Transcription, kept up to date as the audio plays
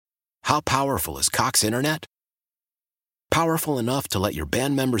How powerful is Cox Internet? Powerful enough to let your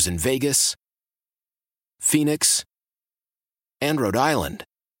band members in Vegas, Phoenix, and Rhode Island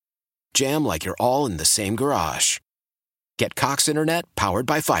jam like you're all in the same garage. Get Cox Internet powered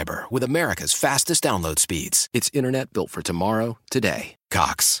by fiber with America's fastest download speeds. It's internet built for tomorrow, today.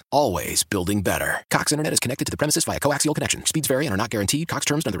 Cox, always building better. Cox Internet is connected to the premises via coaxial connection. Speeds vary and are not guaranteed. Cox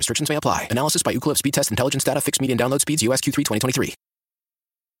terms and other restrictions may apply. Analysis by Ookla Speed Test Intelligence Data. Fixed median download speeds. US Q3 2023.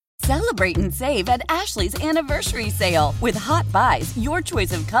 Celebrate and save at Ashley's Anniversary Sale. With Hot Buys, your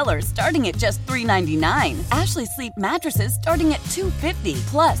choice of colors starting at just $3.99. Ashley Sleep mattresses starting at $2.50.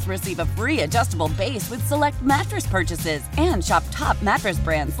 Plus, receive a free adjustable base with select mattress purchases. And shop top mattress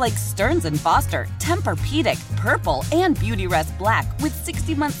brands like Stearns & Foster, Tempur-Pedic, Purple, and Beautyrest Black with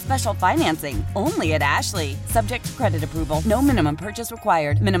 60-month special financing. Only at Ashley. Subject to credit approval. No minimum purchase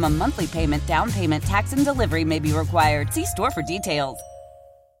required. Minimum monthly payment, down payment, tax, and delivery may be required. See store for details.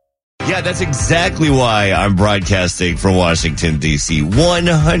 Yeah, that's exactly why I'm broadcasting from Washington, D.C.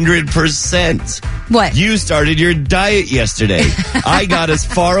 100%. What? You started your diet yesterday. I got as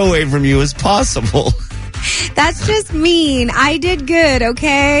far away from you as possible. That's just mean. I did good,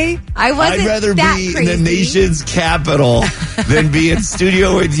 okay? I wasn't I'd rather that be crazy. in the nation's capital than be in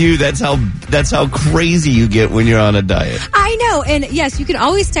studio with you. That's how crazy you get when you're on a diet. I know. And yes, you can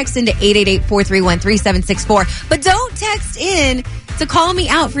always text into 888-431-3764. But don't text in to call me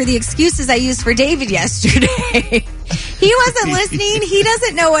out for the excuses I used for David yesterday. He wasn't listening. He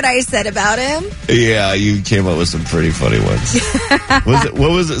doesn't know what I said about him. Yeah, you came up with some pretty funny ones. What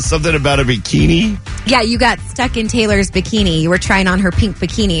was it? Something about a bikini? Yeah, you got stuck in Taylor's bikini. You were trying on her pink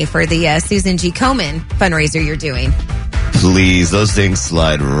bikini for the Susan G. Komen fundraiser you're doing. Please, those things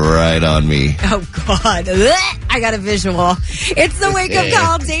slide right on me. Oh, God. I got a visual. It's the wake-up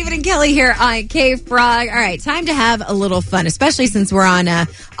call. David and Kelli here on K-Frog. All right, time to have a little fun, especially since we're on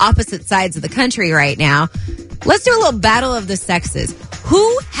opposite sides of the country right now. Let's do a little battle of the sexes.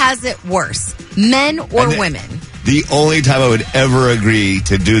 Who has it worse, men or women? The only time I would ever agree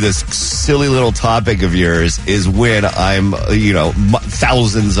to do this silly little topic of yours is when I'm,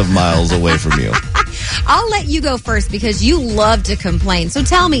 thousands of miles away from you. I'll let you go first because you love to complain. So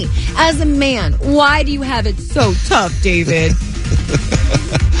tell me, as a man, why do you have it so tough, David?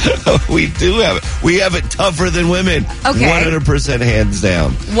 We do have it. We have it tougher than women. Okay. 100% hands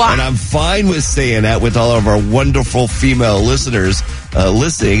down. Why? And I'm fine with saying that with all of our wonderful female listeners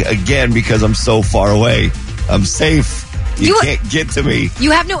listening, again, because I'm so far away. I'm safe. You can't get to me.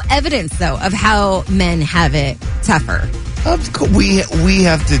 You have no evidence, though, of how men have it tougher. We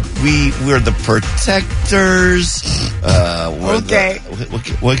have to. We're the protectors. Okay.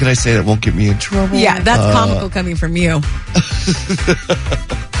 What can I say that won't get me in trouble? Yeah, that's comical coming from you.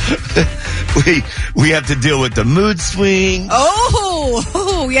 We have to deal with the mood swings.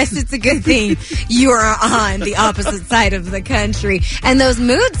 Oh, yes, it's a good thing you are on the opposite side of the country. And those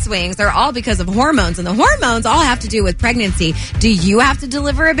mood swings are all because of hormones, and the hormones all have to do with pregnancy. Do you have to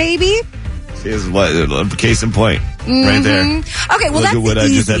deliver a baby? Is what case in point, right there. Okay, well, look that's at what the I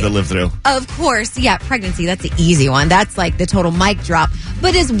easy. just had to live through. Of course, yeah, pregnancy, that's the easy one. That's like the total mic drop.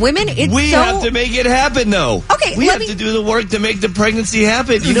 But as women, it's we have to make it happen, though. Okay, we have to do the work to make the pregnancy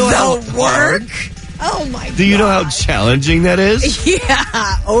happen. You know how work? Oh my God. Do you know how challenging that is?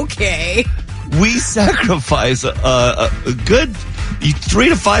 Yeah. Okay. We sacrifice a good 3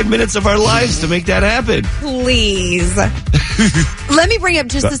 to 5 minutes of our lives to make that happen. Please. Let me bring up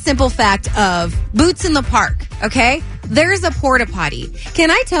just the simple fact of boots in the park, okay? There's a porta potty. Can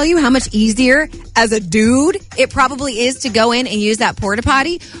I tell you how much easier as a dude it probably is to go in and use that porta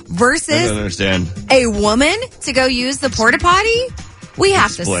potty versus I don't understand. A woman to go use the porta potty? We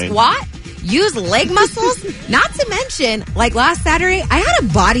have to squat, use leg muscles, not to mention, like last Saturday, I had a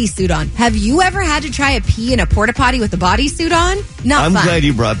bodysuit on. Have you ever had to try a pee in a porta potty with a bodysuit on? I'm fun. glad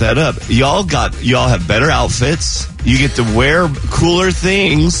you brought that up. Y'all have better outfits. You get to wear cooler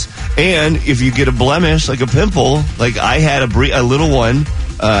things. And if you get a blemish, like a pimple, like I had a little one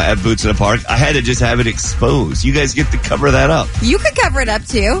at Boots in the Park, I had to just have it exposed. You guys get to cover that up. You could cover it up,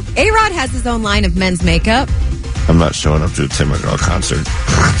 too. A-Rod has his own line of men's makeup. I'm not showing up to a Tim McGraw concert.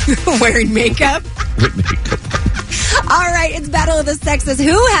 Wearing makeup? With makeup. All right, it's Battle of the Sexes.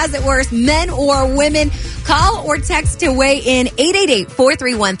 Who has it worse, men or women? Call or text to weigh in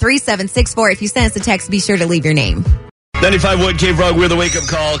 888-431-3764. If you send us a text, be sure to leave your name. 95.1 K-Frog, we're the wake-up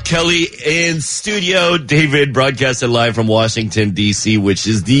call. Kelly in studio. David broadcasted live from Washington, D.C., which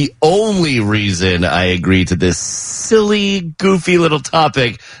is the only reason I agreed to this silly, goofy little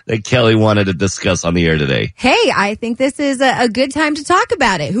topic that Kelly wanted to discuss on the air today. Hey, I think this is a good time to talk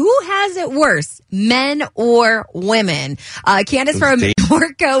about it. Who has it worse, men or women? Candace from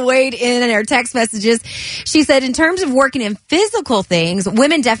Orca weighed in her text messages. She said, in terms of working in physical things,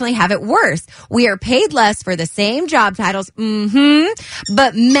 women definitely have it worse. We are paid less for the same job titles.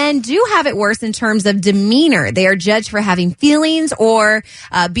 But men do have it worse in terms of demeanor. They are judged for having feelings or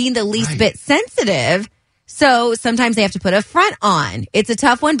being the least bit sensitive. So sometimes they have to put a front on. It's a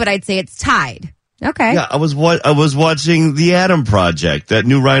tough one, but I'd say it's tied. Okay. Yeah, I was watching The Adam Project, that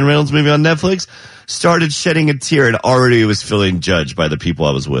new Ryan Reynolds movie on Netflix. Started shedding a tear and already was feeling judged by the people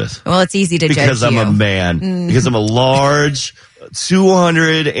I was with. Well, it's easy to judge because I'm a man. Because I'm a large,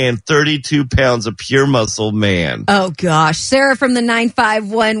 232 pounds of pure muscle man. Oh, gosh. Sarah from the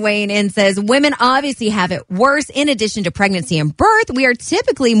 951 weighing in says, women obviously have it worse. In addition to pregnancy and birth, we are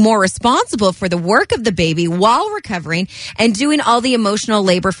typically more responsible for the work of the baby while recovering and doing all the emotional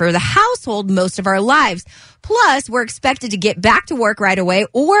labor for the household most of our lives. Plus, we're expected to get back to work right away,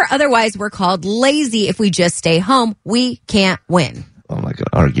 or otherwise we're called lazy if we just stay home. We can't win. I'm not going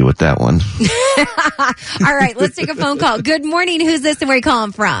to argue with that one. All right, let's take a phone call. Good morning. Who's this and where are you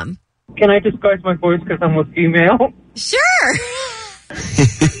calling from? Can I disguise my voice because I'm a female? Sure.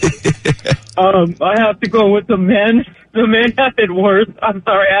 I have to go with the men. The men have it worse. I'm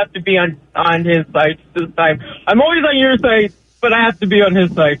sorry, I have to be on his side this time. I'm always on your side, but I have to be on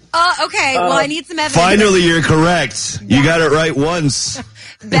his side. Okay. Well, I need some evidence. Finally, you're correct. You got it right once.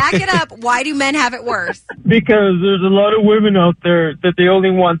 Back it up. Why do men have it worse? Because there's a lot of women out there that they only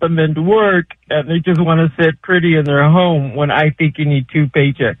want the men to work, and they just want to sit pretty in their home when I think you need 2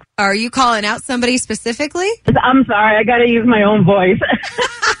 paychecks. Are you calling out somebody specifically? I'm sorry, I got to use my own voice.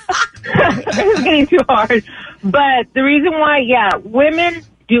 It's getting too hard. But the reason why, women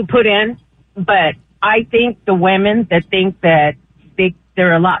do put in, but I think the women that think that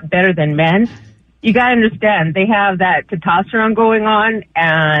they're a lot better than men, you got to understand, they have that testosterone going on,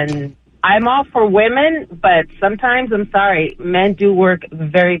 and I'm all for women, but sometimes, I'm sorry, men do work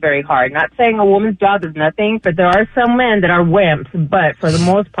very, very hard. Not saying a woman's job is nothing, but there are some men that are wimps, but for the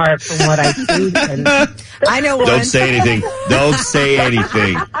most part, from what I see... I know one. Don't say anything. Don't say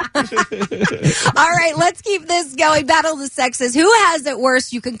anything. All right, let's keep this going. Battle of the Sexes. Who has it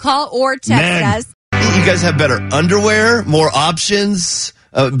worse? You can call or text us. You guys have better underwear, more options,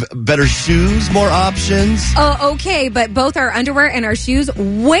 better shoes, more options. Oh, okay, but both our underwear and our shoes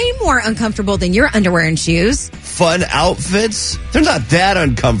way more uncomfortable than your underwear and shoes. Fun outfits. They're not that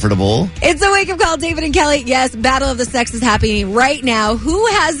uncomfortable. It's a wake-up call, David and Kelly. Yes, Battle of the Sexes happening right now. Who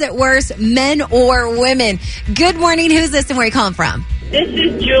has it worse, men or women? Good morning. Who's this and where are you calling from? This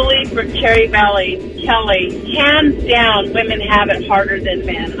is Julie from Cherry Valley. Kelly, hands down, women have it harder than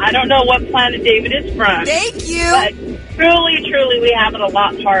men. I don't know what planet David is from. Thank you. But truly, we have it a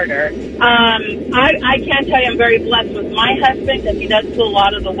lot harder. I can't tell you I'm very blessed with my husband because he does pull a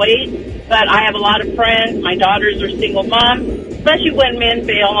lot of the weight. But I have a lot of friends. My daughters are single moms, especially when men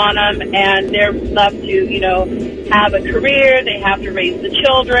bail on them and they're left to, have a career. They have to raise the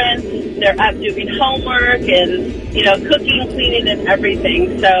children. They're up doing homework and, cooking, cleaning, and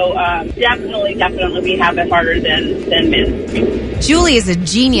everything. So definitely we have it harder than men. Julie is a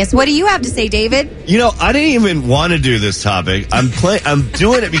genius. What do you have to say, David? I didn't even want to do this topic. I'm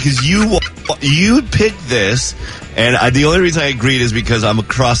doing it because you picked this, and the only reason I agreed is because I'm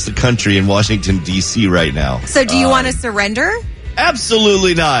across the country in Washington, D.C. right now. So do you want to surrender?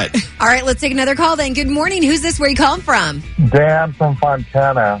 Absolutely not. All right, let's take another call then. Good morning. Who's this? Where are you calling from? Dan from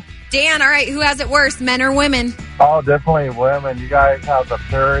Fontana. Dan, all right. Who has it worse, men or women? Oh, definitely women. You guys have the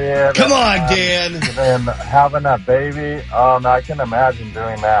period. Come on, Dan. And then having a baby. I can imagine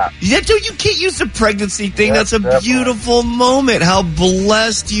doing that. Yeah, dude, you can't use the pregnancy thing. Yes, That's a beautiful moment. How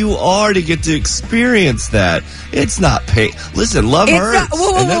blessed you are to get to experience that. It's not pain. Listen, love hurts.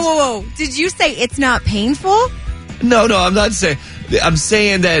 Whoa. Did you say it's not painful? No, I'm not saying. I'm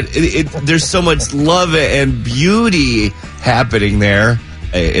saying that there's so much love and beauty happening there,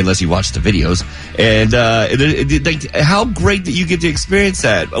 unless you watch the videos. And how great that you get to experience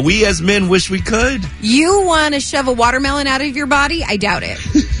that. We as men wish we could. You want to shove a watermelon out of your body? I doubt it.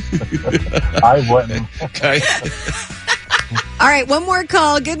 I wouldn't. Okay. All right, one more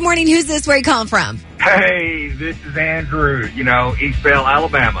call. Good morning. Who's this? Where are you calling from? Hey, this is Andrew, East Bell,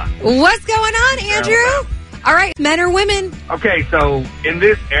 Alabama. What's going on, Andrew? All right, men or women? Okay, so in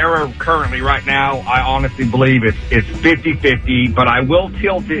this era currently right now, I honestly believe it's 50-50, but I will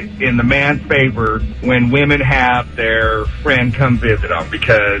tilt it in the man's favor when women have their friend come visit them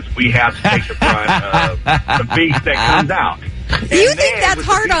because we have to take the brunt of the beast that comes out. You think that's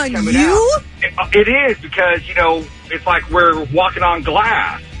hard on you? It is because, it's like we're walking on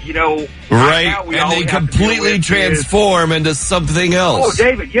glass. Right, now and they completely transform into something else. Oh,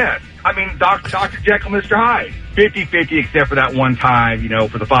 David, yes. I mean, Dr. Jekyll, Mr. Hyde. 50-50, except for that one time,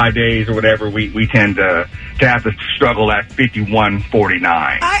 for the 5 days or whatever, we tend to have to struggle at 51-49.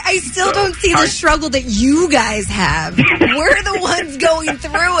 I still don't see the struggle that you guys have. We're the ones going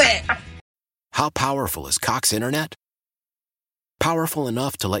through it. How powerful is Cox Internet? Powerful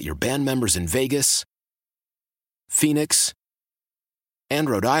enough to let your band members in Vegas, Phoenix, and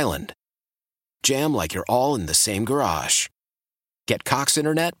Rhode Island jam like you're all in the same garage. Get Cox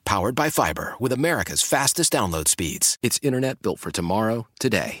Internet powered by fiber with America's fastest download speeds. It's internet built for tomorrow,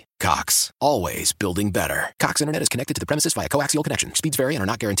 today. Cox, always building better. Cox Internet is connected to the premises via coaxial connection. Speeds vary and are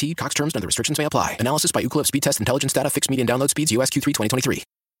not guaranteed. Cox terms and other restrictions may apply. Analysis by Ookla Speed Test Intelligence Data. Fixed median download speeds. US Q3 2023.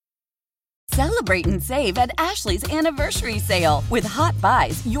 Celebrate and save at Ashley's Anniversary Sale. With Hot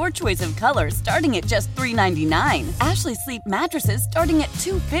Buys, your choice of colors starting at just $3.99. Ashley Sleep mattresses starting at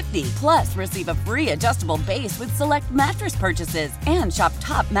 $2.50. Plus, receive a free adjustable base with select mattress purchases. And shop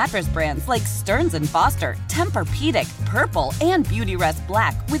top mattress brands like Stearns & Foster, Tempur-Pedic, Purple, and Beautyrest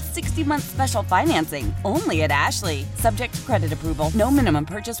Black with 60-month special financing. Only at Ashley. Subject to credit approval. No minimum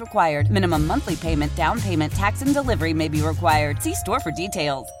purchase required. Minimum monthly payment, down payment, tax, and delivery may be required. See store for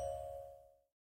details.